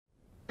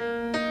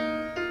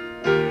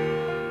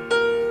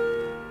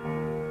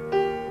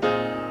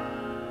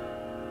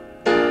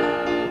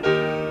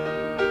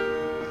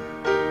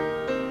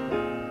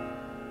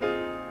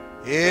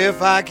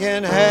If I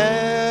can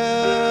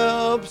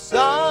help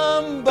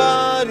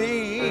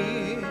somebody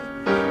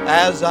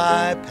as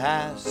I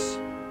pass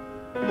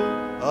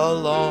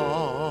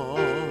along,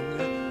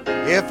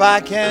 if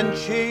I can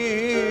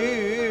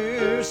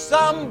cheer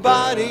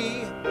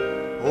somebody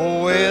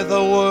with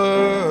a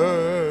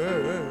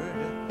word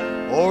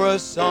or a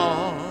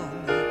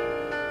song,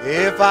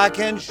 if I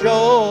can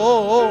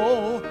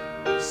show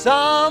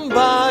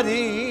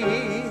somebody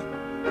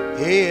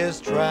he is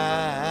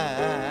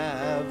traveling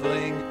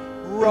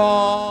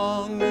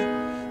wrong,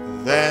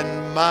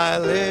 then my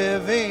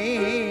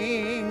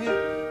living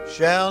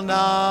shall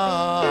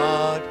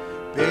not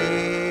be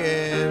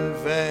in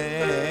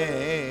vain.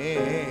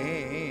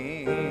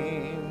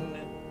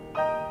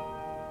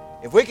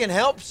 If we can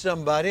help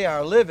somebody,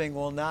 our living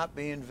will not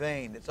be in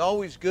vain. It's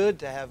always good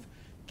to have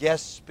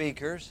guest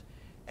speakers,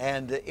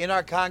 and in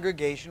our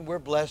congregation we're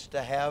blessed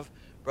to have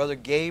Brother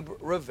Gabe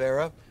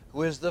Rivera,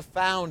 who is the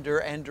founder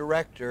and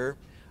director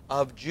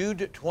of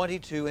Jude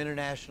 22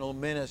 International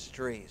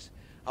Ministries.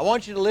 I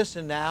want you to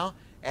listen now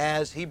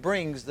as he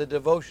brings the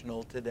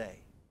devotional today.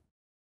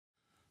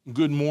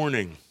 Good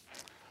morning.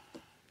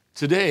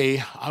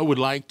 Today, I would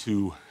like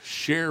to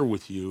share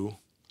with you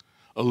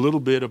a little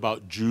bit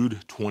about Jude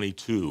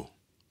 22.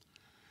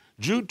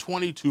 Jude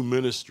 22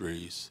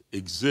 Ministries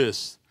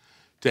exists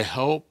to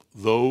help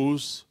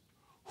those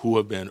who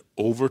have been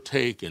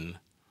overtaken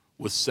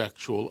with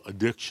sexual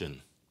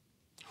addiction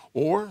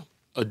or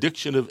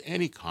addiction of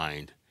any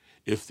kind,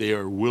 if they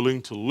are willing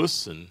to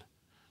listen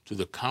to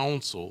the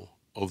counsel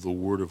of the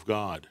Word of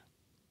God.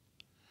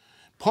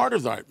 Part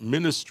of that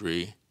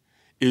ministry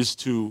is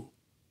to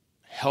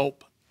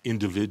help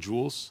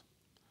individuals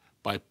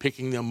by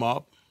picking them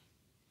up,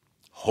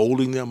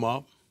 holding them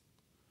up,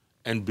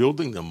 and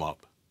building them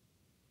up.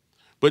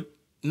 But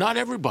not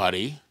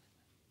everybody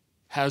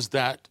has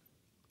that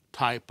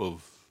type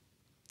of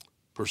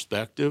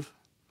perspective,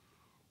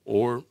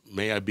 or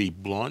may I be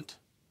blunt,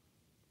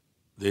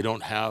 they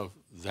don't have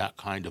that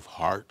kind of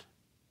heart.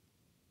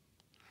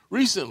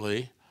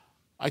 Recently,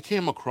 I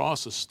came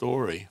across a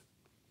story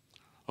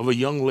of a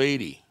young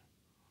lady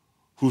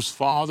whose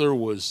father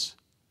was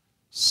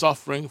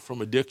suffering from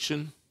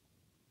addiction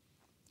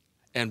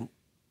and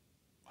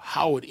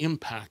how it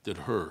impacted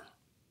her.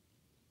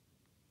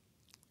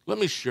 Let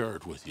me share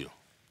it with you.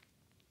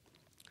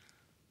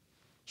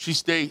 She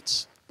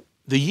states,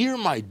 "The year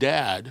my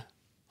dad,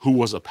 who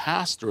was a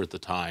pastor at the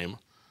time,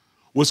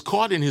 was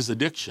caught in his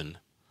addiction,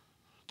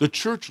 the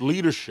church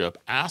leadership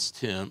asked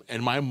him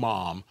and my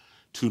mom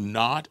to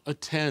not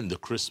attend the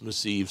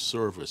Christmas Eve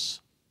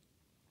service.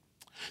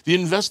 The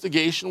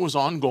investigation was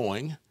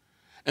ongoing,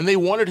 and they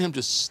wanted him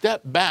to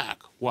step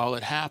back while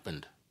it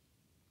happened.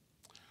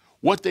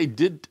 What they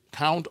did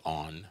count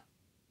on,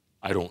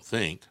 I don't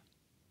think,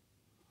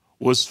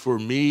 was for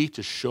me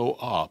to show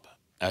up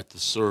at the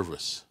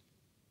service.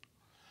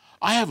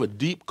 I have a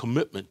deep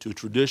commitment to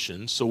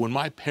tradition, so when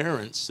my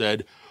parents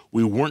said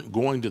we weren't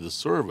going to the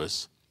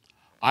service,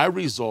 I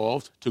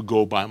resolved to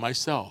go by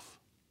myself.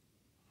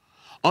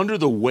 Under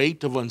the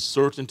weight of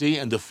uncertainty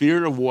and the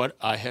fear of what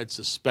I had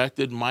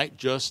suspected might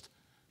just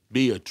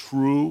be a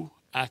true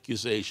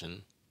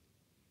accusation,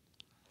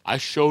 I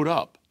showed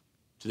up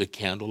to the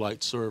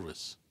candlelight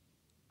service.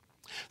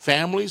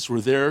 Families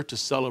were there to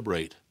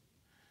celebrate.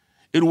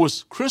 It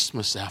was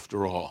Christmas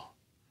after all.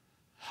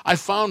 I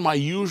found my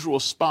usual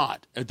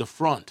spot at the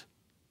front.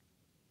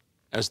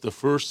 As the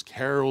first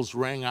carols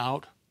rang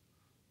out,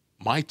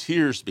 my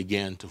tears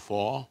began to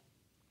fall.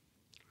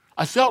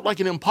 I felt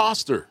like an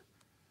imposter.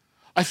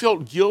 I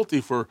felt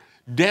guilty for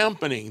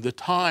dampening the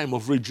time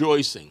of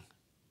rejoicing.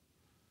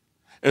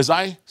 As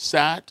I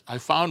sat, I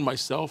found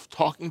myself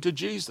talking to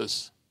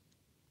Jesus.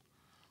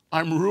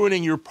 'I'm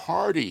ruining your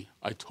party,'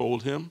 I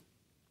told him.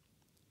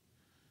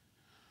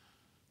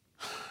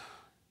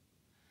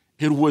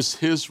 It was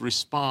his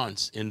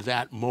response in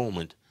that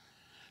moment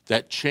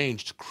that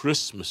changed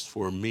Christmas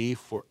for me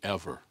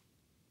forever.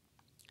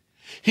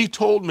 He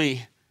told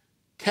me,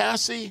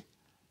 'Cassie,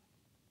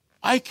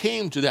 I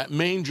came to that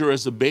manger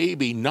as a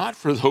baby not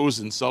for those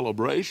in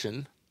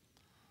celebration,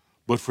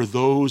 but for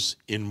those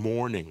in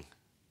mourning.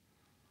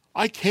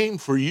 I came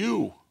for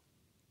you.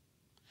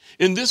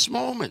 In this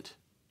moment,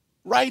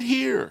 right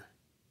here.'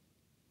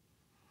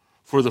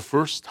 For the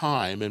first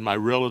time in my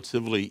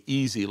relatively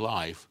easy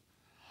life,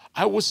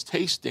 I was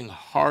tasting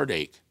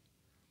heartache,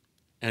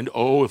 and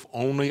oh, if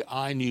only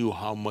I knew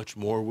how much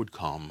more would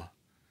come.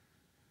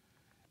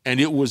 And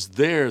it was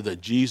there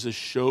that Jesus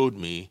showed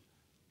me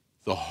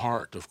the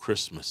heart of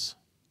Christmas.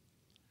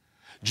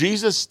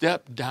 Jesus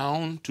stepped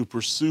down to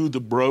pursue the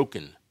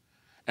broken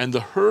and the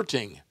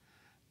hurting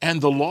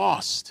and the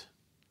lost.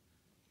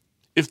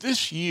 If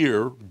this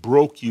year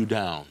broke you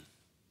down,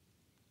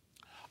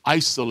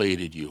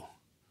 isolated you,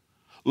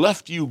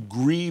 left you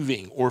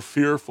grieving or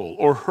fearful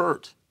or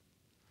hurt,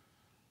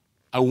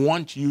 I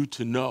want you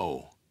to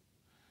know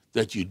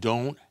that you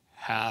don't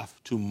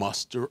have to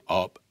muster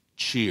up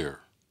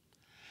cheer.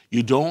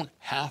 You don't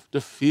have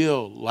to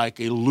feel like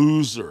a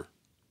loser.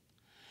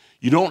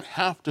 You don't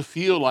have to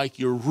feel like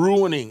you're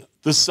ruining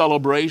the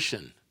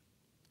celebration.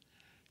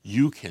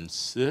 you can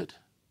sit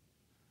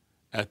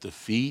at the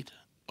feet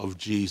of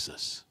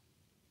Jesus.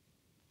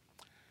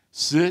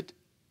 Sit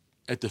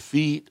at the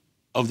feet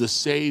of the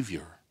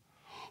Savior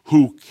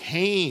who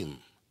came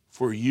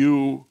for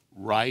you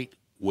right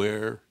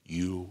where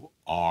you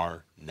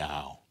are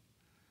now.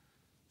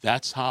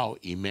 That's how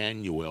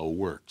Emmanuel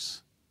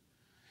works.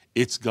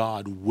 It's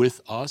God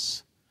with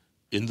us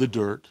in the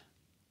dirt,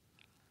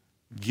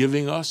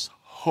 giving us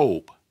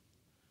hope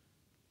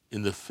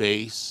in the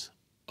face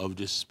of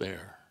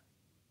despair.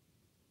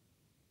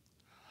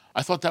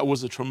 I thought that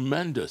was a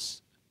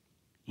tremendous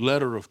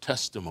letter of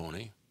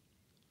testimony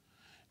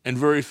and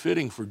very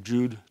fitting for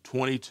Jude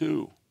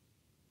 22.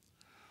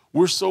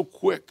 We're so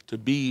quick to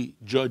be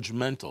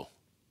judgmental,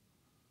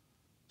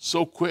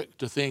 so quick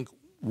to think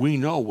we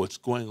know what's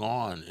going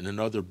on in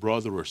another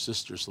brother or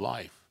sister's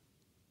life.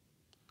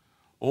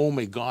 Oh,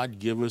 may God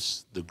give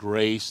us the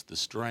grace, the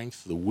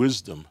strength, the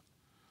wisdom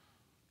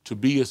to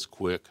be as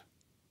quick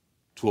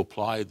to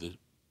apply the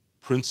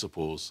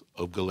principles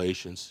of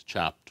Galatians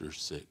chapter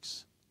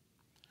 6.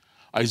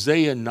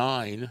 Isaiah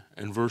 9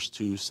 and verse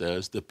 2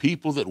 says, "The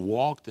people that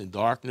walked in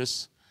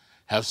darkness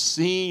have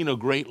seen a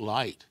great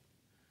light.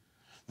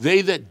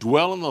 They that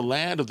dwell in the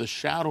land of the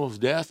shadow of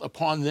death,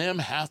 upon them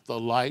hath the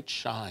light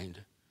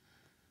shined."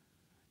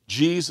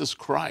 Jesus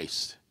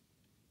Christ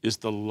is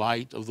the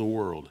light of the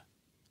world.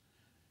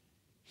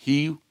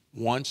 He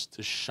wants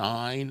to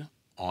shine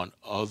on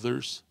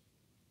others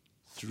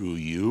through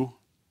you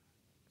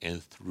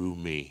and through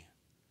me.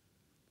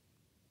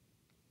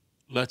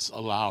 Let's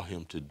allow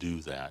him to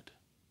do that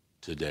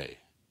today.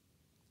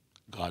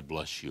 God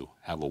bless you.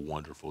 Have a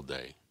wonderful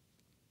day.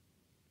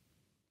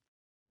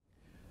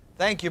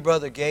 Thank you,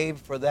 Brother Gabe,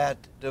 for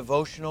that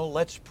devotional.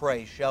 Let's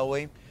pray, shall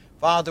we?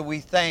 Father, we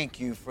thank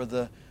you for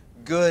the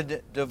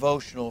good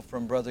devotional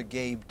from Brother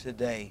Gabe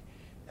today.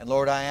 And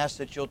Lord, I ask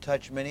that you'll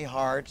touch many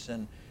hearts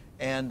and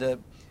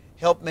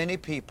help many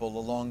people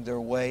along their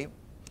way.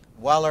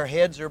 While our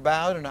heads are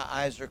bowed and our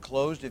eyes are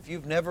closed, if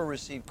you've never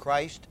received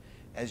Christ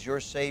as your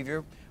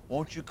Savior,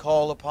 won't you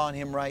call upon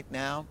him right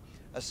now?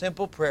 A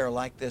simple prayer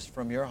like this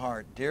from your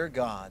heart. Dear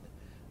God,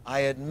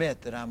 I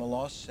admit that I'm a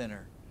lost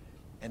sinner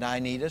and I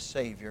need a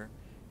Savior.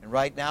 And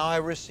right now I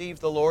receive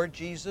the Lord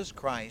Jesus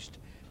Christ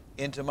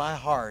into my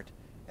heart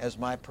as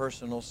my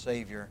personal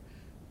Savior.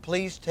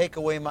 Please take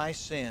away my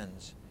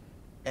sins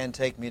and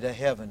take me to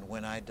heaven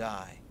when I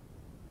die.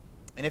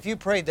 And if you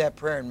prayed that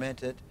prayer and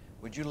meant it,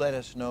 would you let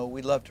us know?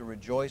 We'd love to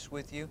rejoice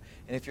with you.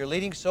 And if you're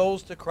leading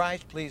souls to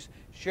Christ, please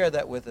share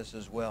that with us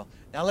as well.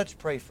 Now let's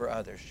pray for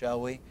others,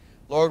 shall we?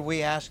 Lord,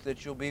 we ask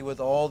that you'll be with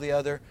all the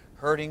other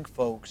hurting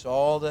folks,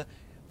 all the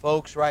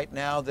folks right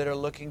now that are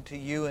looking to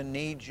you and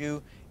need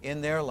you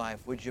in their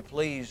life. Would you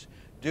please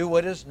do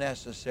what is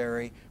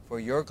necessary for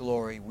your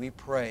glory, we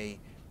pray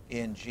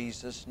in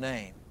Jesus'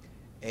 name.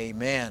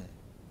 Amen.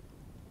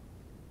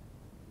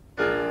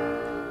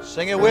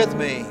 Sing it with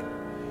me.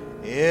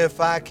 If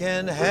I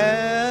can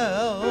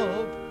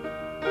help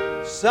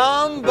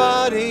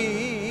somebody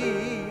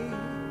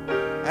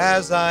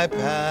as I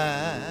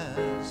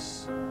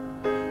pass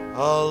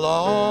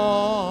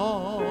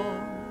along,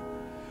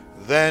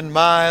 then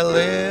my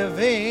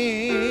living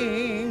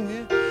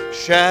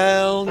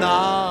shall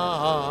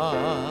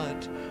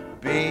not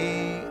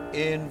be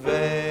in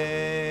vain.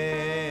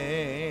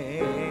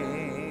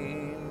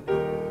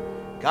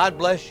 God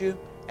bless you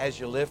as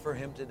you live for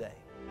him today.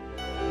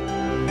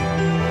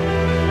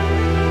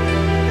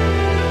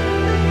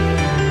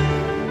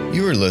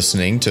 You are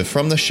listening to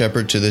From the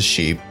Shepherd to the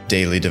Sheep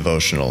Daily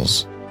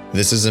Devotionals.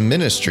 This is a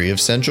ministry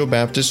of Central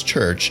Baptist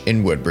Church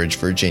in Woodbridge,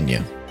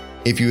 Virginia.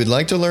 If you would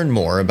like to learn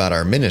more about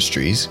our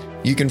ministries,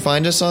 you can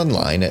find us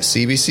online at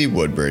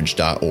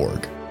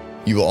cbcwoodbridge.org.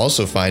 You will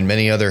also find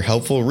many other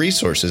helpful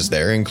resources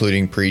there,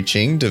 including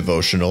preaching,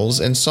 devotionals,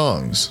 and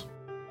songs.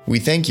 We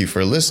thank you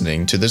for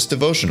listening to this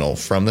devotional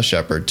From the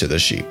Shepherd to the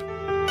Sheep.